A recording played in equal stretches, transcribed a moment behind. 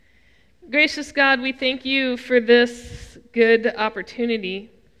Gracious God, we thank you for this good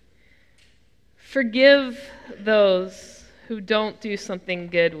opportunity. Forgive those who don't do something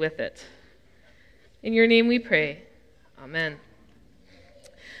good with it. In your name we pray. Amen.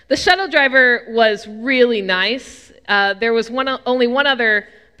 The shuttle driver was really nice. There was only one other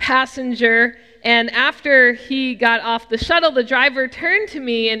passenger, and after he got off the shuttle, the driver turned to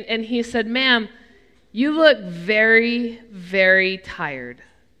me and he said, "Ma'am, you look very, very tired.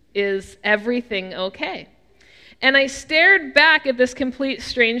 Is everything okay?" And I stared back at this complete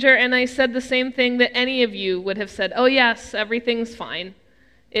stranger and I said the same thing that any of you would have said. "Oh yes, everything's fine.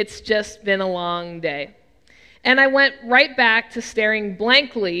 It's just been a long day." And I went right back to staring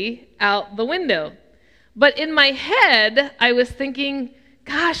blankly out the window. But in my head, I was thinking,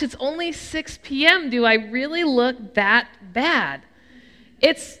 gosh, it's only 6 p.m. Do I really look that bad?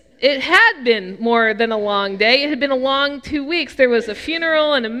 It had been more than a long day. It had been a long 2 weeks. There was a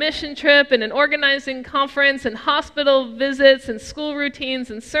funeral and a mission trip and an organizing conference and hospital visits and school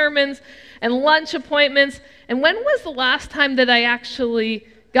routines and sermons and lunch appointments. And when was the last time that I actually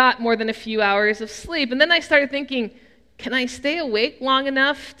got more than a few hours of sleep? And then I started thinking, can I stay awake long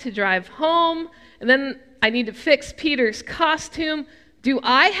enough to drive home? And then I need to fix Peter's costume. Do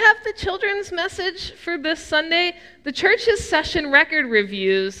I have the children's message for this Sunday? The church's session record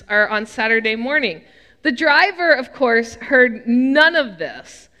reviews are on Saturday morning. The driver, of course, heard none of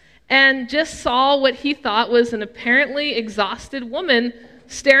this and just saw what he thought was an apparently exhausted woman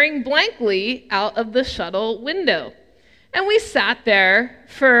staring blankly out of the shuttle window. And we sat there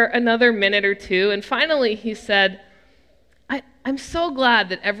for another minute or two, and finally he said, I'm so glad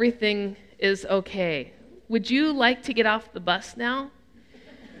that everything is okay. Would you like to get off the bus now?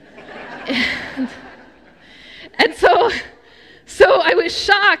 And so I was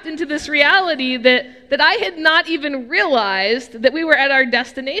shocked into this reality that I had not even realized that we were at our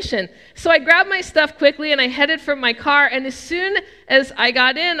destination. So I grabbed my stuff quickly and I headed for my car, and as soon as I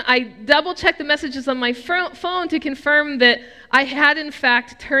got in, I double-checked the messages on my phone to confirm that I had in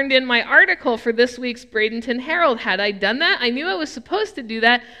fact turned in my article for this week's Bradenton Herald. Had I done that? I knew I was supposed to do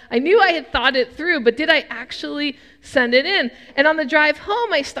that. I knew I had thought it through, but did I actually send it in? And on the drive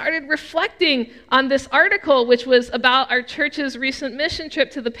home, I started reflecting on this article, which was about our church's recent mission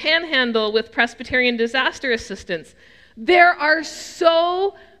trip to the Panhandle with Presbyterian Disaster Assistance. There are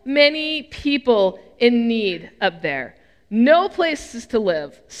so many people in need up there. No places to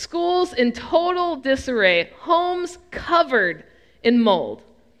live, schools in total disarray, homes covered in mold.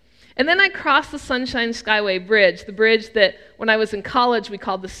 And then I crossed the Sunshine Skyway Bridge, the bridge that when I was in college we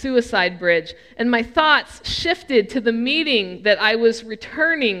called the Suicide Bridge, and my thoughts shifted to the meeting that I was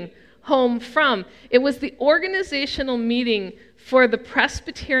returning home from. It was the organizational meeting for the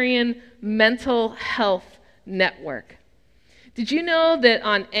Presbyterian Mental Health Network. Did you know that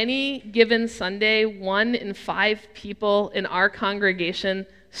on any given Sunday, 1 in 5 people in our congregation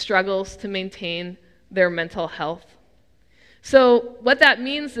struggles to maintain their mental health? So what that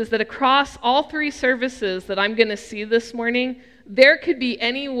means is that across all 3 services that I'm going to see this morning, there could be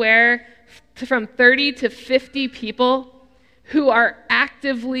anywhere from 30 to 50 people who are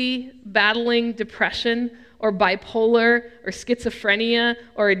actively battling depression or bipolar, or schizophrenia,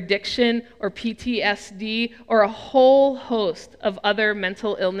 or addiction, or PTSD, or a whole host of other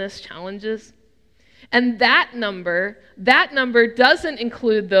mental illness challenges. And that number doesn't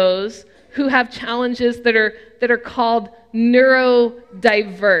include those who have challenges that are called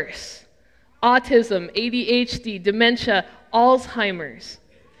neurodiverse: autism, ADHD, dementia, Alzheimer's.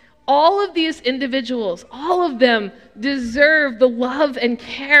 All of these individuals, all of them deserve the love and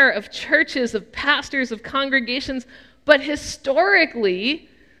care of churches, of pastors, of congregations, but historically,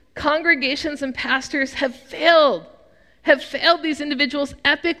 congregations and pastors have failed these individuals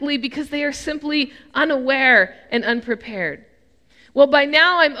epically because they are simply unaware and unprepared. Well, by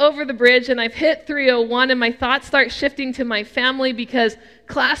now I'm over the bridge and I've hit 301 and my thoughts start shifting to my family because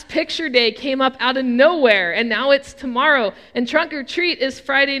class picture day came up out of nowhere and now it's tomorrow and trunk or treat is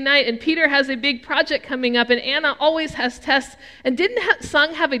Friday night and Peter has a big project coming up and Anna always has tests and didn't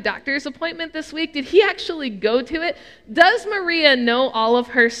Sung have a doctor's appointment this week? Did he actually go to it? Does Maria know all of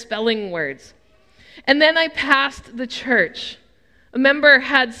her spelling words? And then I passed the church. A member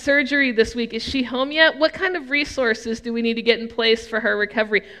had surgery this week. Is she home yet? What kind of resources do we need to get in place for her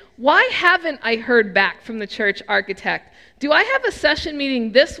recovery? Why haven't I heard back from the church architect? Do I have a session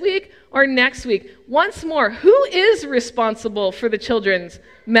meeting this week or next week? Once more, who is responsible for the children's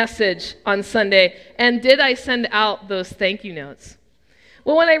message on Sunday? And did I send out those thank you notes?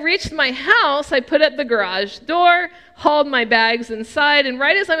 Well, when I reached my house, I put up the garage door, hauled my bags inside, and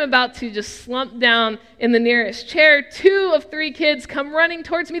right as I'm about to just slump down in the nearest chair, 2 of 3 kids come running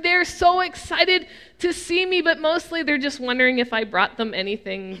towards me. They are so excited to see me, but mostly they're just wondering if I brought them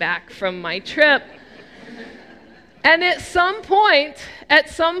anything back from my trip. And at some point,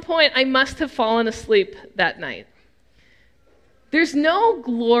 I must have fallen asleep that night. There's no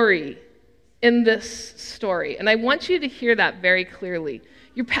glory in this story, and I want you to hear that very clearly.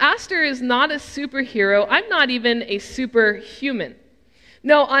 Your pastor is not a superhero. I'm not even a superhuman.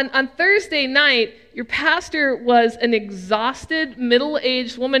 No, on Thursday night, your pastor was an exhausted,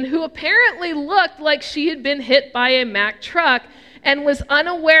 middle-aged woman who apparently looked like she had been hit by a Mack truck and was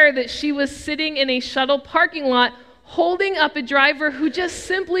unaware that she was sitting in a shuttle parking lot holding up a driver who just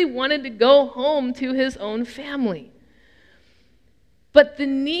simply wanted to go home to his own family. But the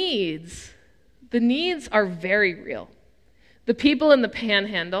needs are very real. The people in the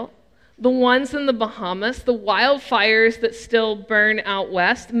Panhandle, the ones in the Bahamas, the wildfires that still burn out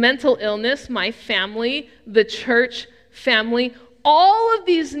west, mental illness, my family, the church family, all of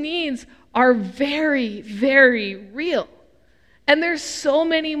these needs are very, very real. And there's so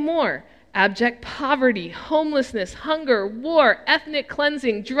many more. Abject poverty, homelessness, hunger, war, ethnic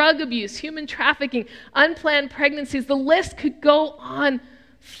cleansing, drug abuse, human trafficking, unplanned pregnancies. The list could go on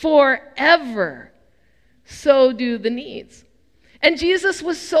forever. So do the needs. And Jesus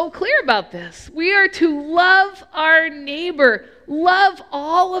was so clear about this. We are to love our neighbor, love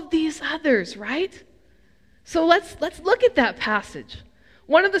all of these others, right? So let's look at that passage.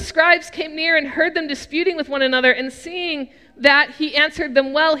 One of the scribes came near and heard them disputing with one another, and seeing that he answered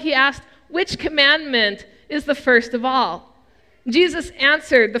them well, he asked, "Which commandment is the first of all?" Jesus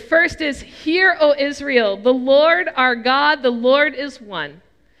answered, "The first is, 'Hear, O Israel, the Lord our God, the Lord is one.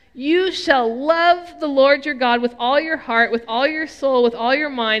 You shall love the Lord your God with all your heart, with all your soul, with all your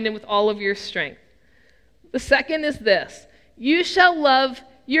mind, and with all of your strength.' The second is this, 'You shall love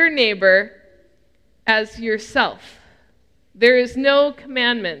your neighbor as yourself.' There is no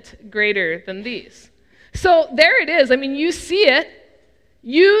commandment greater than these." So there it is. I mean, you see it.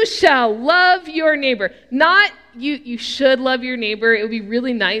 You shall love your neighbor. Not you should love your neighbor. It would be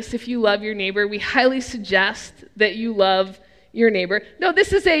really nice if you love your neighbor. We highly suggest that you love your neighbor. No,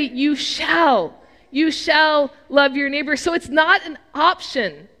 this is a you shall love your neighbor. So it's not an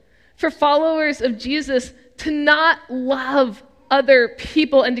option for followers of Jesus to not love other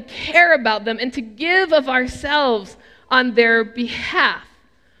people and to care about them and to give of ourselves on their behalf.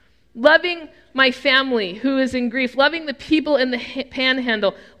 Loving my family who is in grief, loving the people in the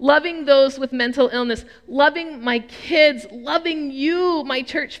Panhandle, loving those with mental illness, loving my kids, loving you, my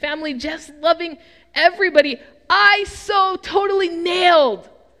church family, just loving everybody. I so totally nailed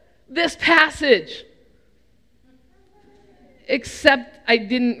this passage, except I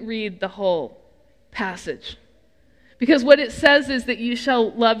didn't read the whole passage. Because what it says is that you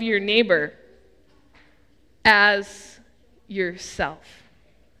shall love your neighbor as yourself.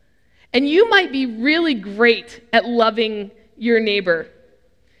 And you might be really great at loving your neighbor,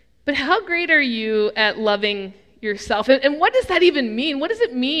 but how great are you at loving yourself? And what does that even mean? What does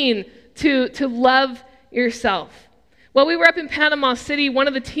it mean to love yourself? Well, we were up in Panama City. One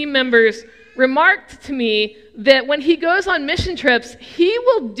of the team members remarked to me that when he goes on mission trips, he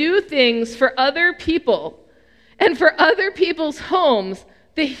will do things for other people and for other people's homes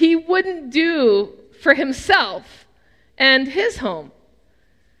that he wouldn't do for himself and his home.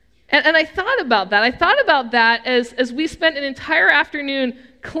 And I thought about that. I thought about that as we spent an entire afternoon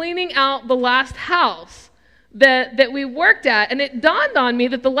cleaning out the last house that we worked at. And it dawned on me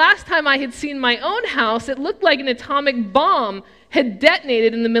that the last time I had seen my own house, it looked like an atomic bomb had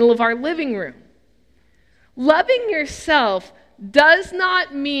detonated in the middle of our living room. Loving yourself does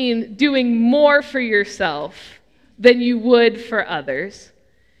not mean doing more for yourself than you would for others.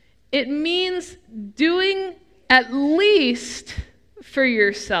 It means doing at least for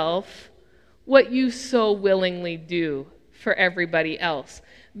yourself what you so willingly do for everybody else.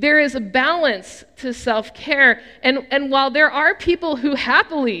 There is a balance to self-care, and while there are people who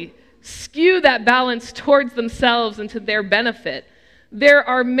happily skew that balance towards themselves and to their benefit, there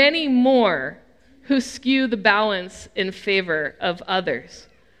are many more who skew the balance in favor of others.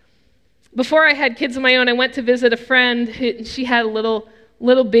 Before I had kids of my own, I went to visit a friend. She had a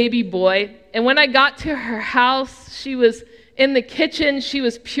little baby boy, and when I got to her house, she was in the kitchen. She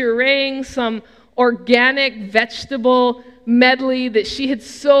was pureeing some organic vegetable medley that she had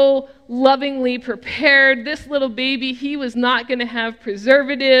so lovingly prepared. This little baby, he was not going to have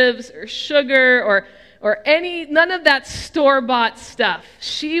preservatives or sugar or none of that store-bought stuff.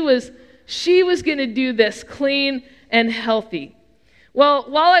 She was going to do this clean and healthy. Well,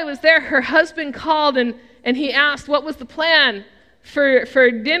 while I was there, her husband called and he asked what was the plan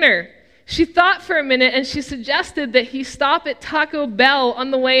for dinner. She thought for a minute and she suggested that he stop at Taco Bell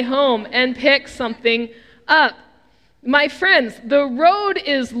on the way home and pick something up. My friends, the road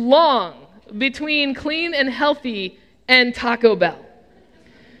is long between clean and healthy and Taco Bell.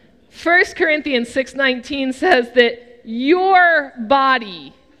 1 Corinthians 6:19 says that your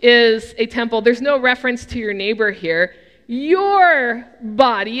body is a temple. There's no reference to your neighbor here. Your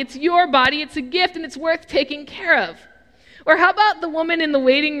body, it's a gift, and it's worth taking care of. Or how about the woman in the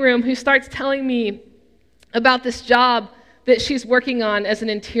waiting room who starts telling me about this job that she's working on as an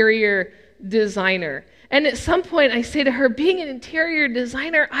interior designer? And at some point I say to her, being an interior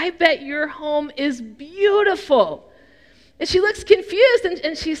designer, I bet your home is beautiful. And she looks confused,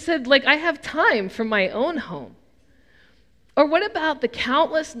 and she said, I have time for my own home. Or what about the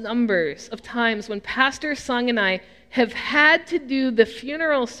countless numbers of times when Pastor Sung and I have had to do the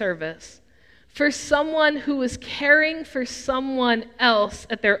funeral service for someone who was caring for someone else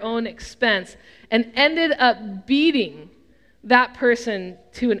at their own expense and ended up beating that person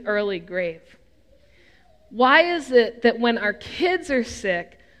to an early grave? Why is it that when our kids are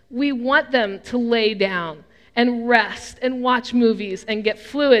sick, we want them to lay down and rest and watch movies and get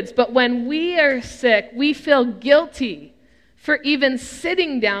fluids, but when we are sick, we feel guilty for even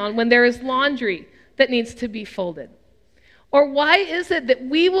sitting down when there is laundry that needs to be folded? Or why is it that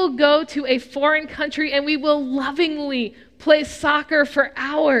we will go to a foreign country and we will lovingly play soccer for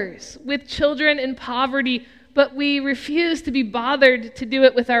hours with children in poverty, but we refuse to be bothered to do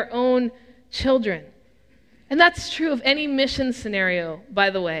it with our own children? And that's true of any mission scenario, by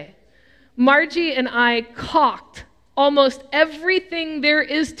the way. Margie and I caulked almost everything there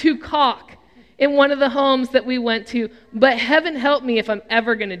is to caulk in one of the homes that we went to, but heaven help me if I'm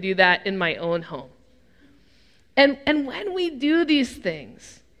ever going to do that in my own home. And when we do these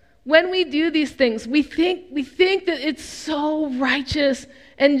things, we think that it's so righteous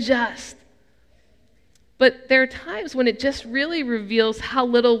and just. But there are times when it just really reveals how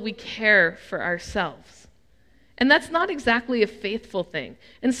little we care for ourselves. And that's not exactly a faithful thing.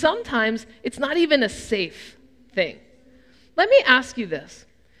 And sometimes it's not even a safe thing. Let me ask you this.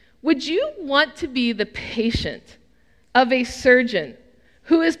 Would you want to be the patient of a surgeon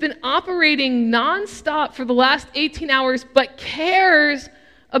who has been operating nonstop for the last 18 hours but cares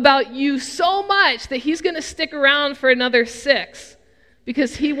about you so much that he's going to stick around for another 6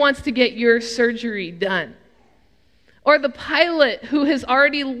 because he wants to get your surgery done? Or the pilot who has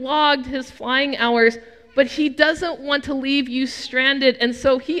already logged his flying hours, but he doesn't want to leave you stranded, and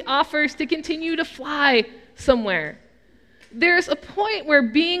so he offers to continue to fly somewhere. There's a point where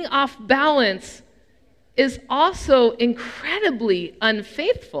being off balance is also incredibly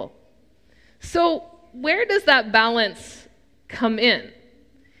unfaithful. So where does that balance come in?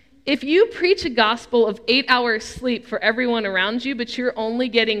 If you preach a gospel of 8 hours sleep for everyone around you, but you're only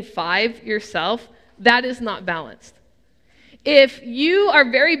getting 5 yourself, that is not balanced. If you are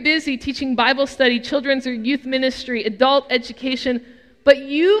very busy teaching Bible study, children's or youth ministry, adult education, but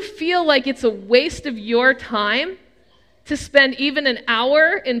you feel like it's a waste of your time to spend even an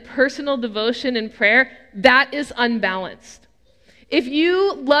hour in personal devotion and prayer, that is unbalanced. If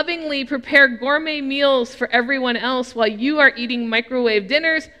you lovingly prepare gourmet meals for everyone else while you are eating microwave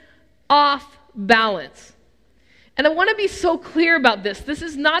dinners, off balance. And I want to be so clear about this. This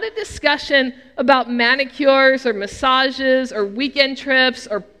is not a discussion about manicures or massages or weekend trips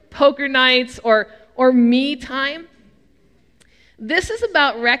or poker nights or me time. This is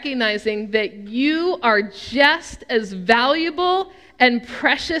about recognizing that you are just as valuable and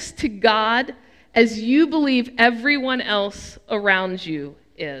precious to God as you believe everyone else around you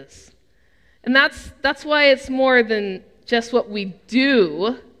is. And that's why it's more than just what we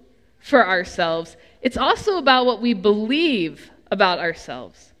do for ourselves. It's also about what we believe about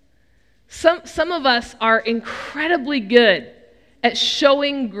ourselves. Some of us are incredibly good at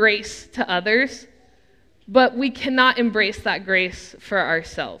showing grace to others, but we cannot embrace that grace for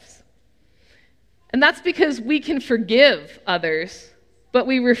ourselves. And that's because we can forgive others, but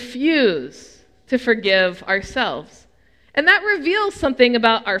we refuse to forgive ourselves. And that reveals something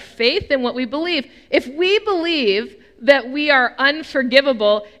about our faith and what we believe. If we believe that we are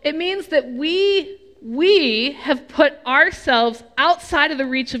unforgivable, it means that we have put ourselves outside of the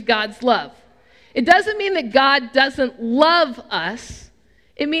reach of God's love. It doesn't mean that God doesn't love us.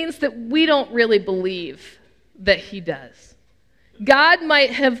 It means that we don't really believe that he does. God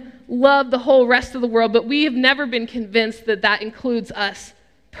might have loved the whole rest of the world, but we have never been convinced that that includes us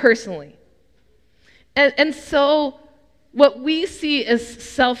personally. And so what we see as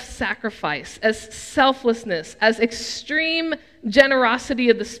self-sacrifice, as selflessness, as extreme generosity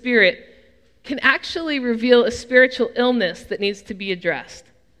of the Spirit can actually reveal a spiritual illness that needs to be addressed.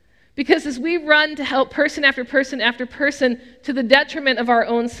 Because as we run to help person after person after person to the detriment of our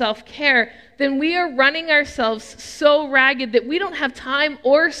own self-care, then we are running ourselves so ragged that we don't have time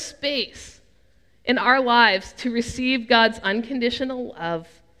or space in our lives to receive God's unconditional love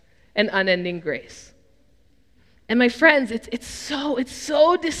and unending grace. And my friends, it's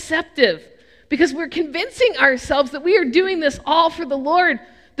so deceptive because we're convincing ourselves that we are doing this all for the Lord,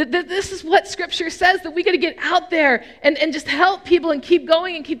 that this is what Scripture says, that we got to get out there and just help people and keep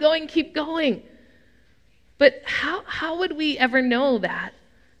going and keep going and keep going. But how would we ever know that?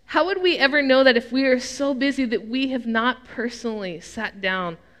 How would we ever know that if we are so busy that we have not personally sat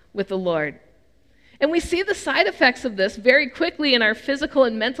down with the Lord? And we see the side effects of this very quickly in our physical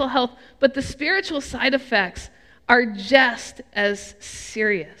and mental health, but the spiritual side effects are just as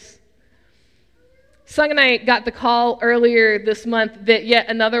serious. Sung and I got the call earlier this month that yet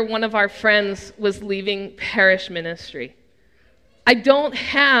another one of our friends was leaving parish ministry. I don't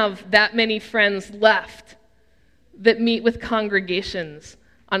have that many friends left that meet with congregations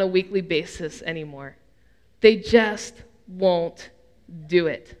on a weekly basis anymore. They just won't do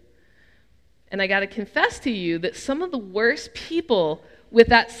it. And I got to confess to you that some of the worst people with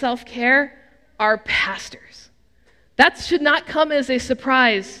that self-care are pastors. That should not come as a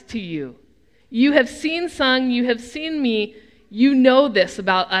surprise to you. You have seen Sung, you have seen me, you know this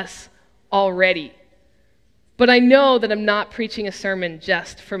about us already. But I know that I'm not preaching a sermon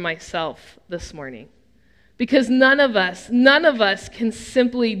just for myself this morning. Because none of us can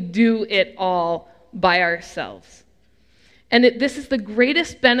simply do it all by ourselves. And this is the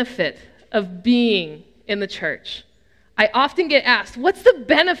greatest benefit of being in the church. I often get asked, what's the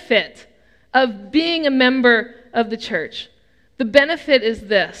benefit of being a member of the church? The benefit is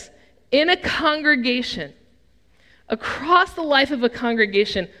this. In a congregation, across the life of a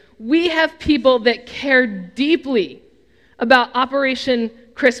congregation, we have people that care deeply about Operation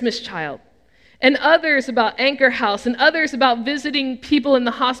Christmas Child, and others about Anchor House, and others about visiting people in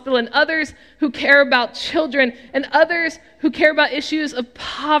the hospital, and others who care about children, and others who care about issues of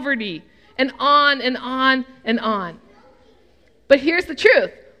poverty, and on and on and on. But here's the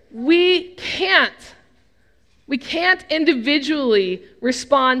truth. We can't individually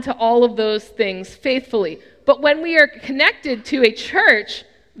respond to all of those things faithfully. But when we are connected to a church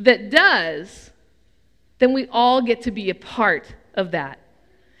that does, then we all get to be a part of that.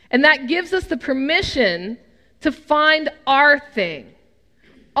 And that gives us the permission to find our thing,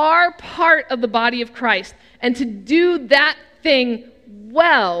 our part of the body of Christ, and to do that thing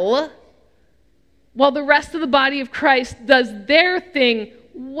well, while the rest of the body of Christ does their thing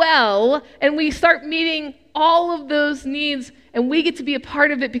well, and we start meeting all of those needs, and we get to be a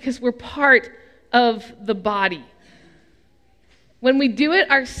part of it because we're part of the body. When we do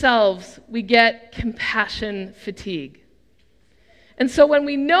it ourselves, we get compassion fatigue. And so when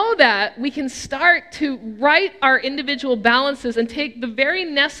we know that, we can start to right our individual balances and take the very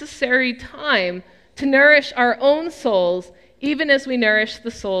necessary time to nourish our own souls, even as we nourish the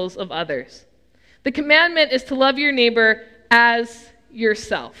souls of others. The commandment is to love your neighbor as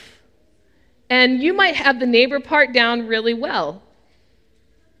yourself. And you might have the neighbor part down really well.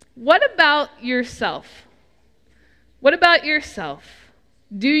 What about yourself? What about yourself?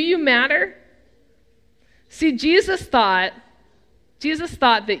 Do you matter? See, Jesus thought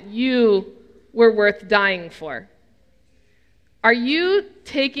that you were worth dying for. Are you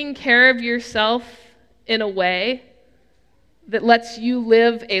taking care of yourself in a way that lets you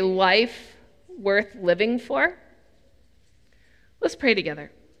live a life worth living for? Let's pray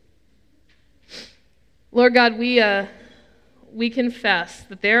together. Lord God, we confess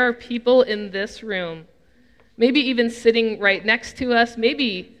that there are people in this room, maybe even sitting right next to us,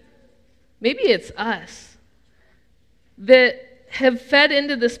 maybe it's us, that have fed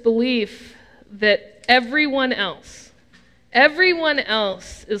into this belief that everyone else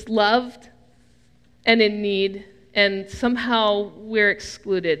is loved and in need, and somehow we're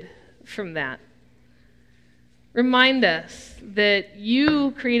excluded from that. Remind us that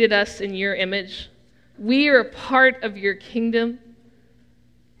you created us in your image. We are a part of your kingdom,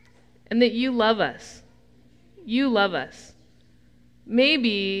 and that you love us. You love us.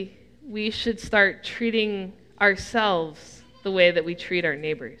 Maybe we should start treating ourselves the way that we treat our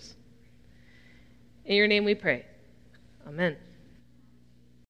neighbors. In your name we pray. Amen.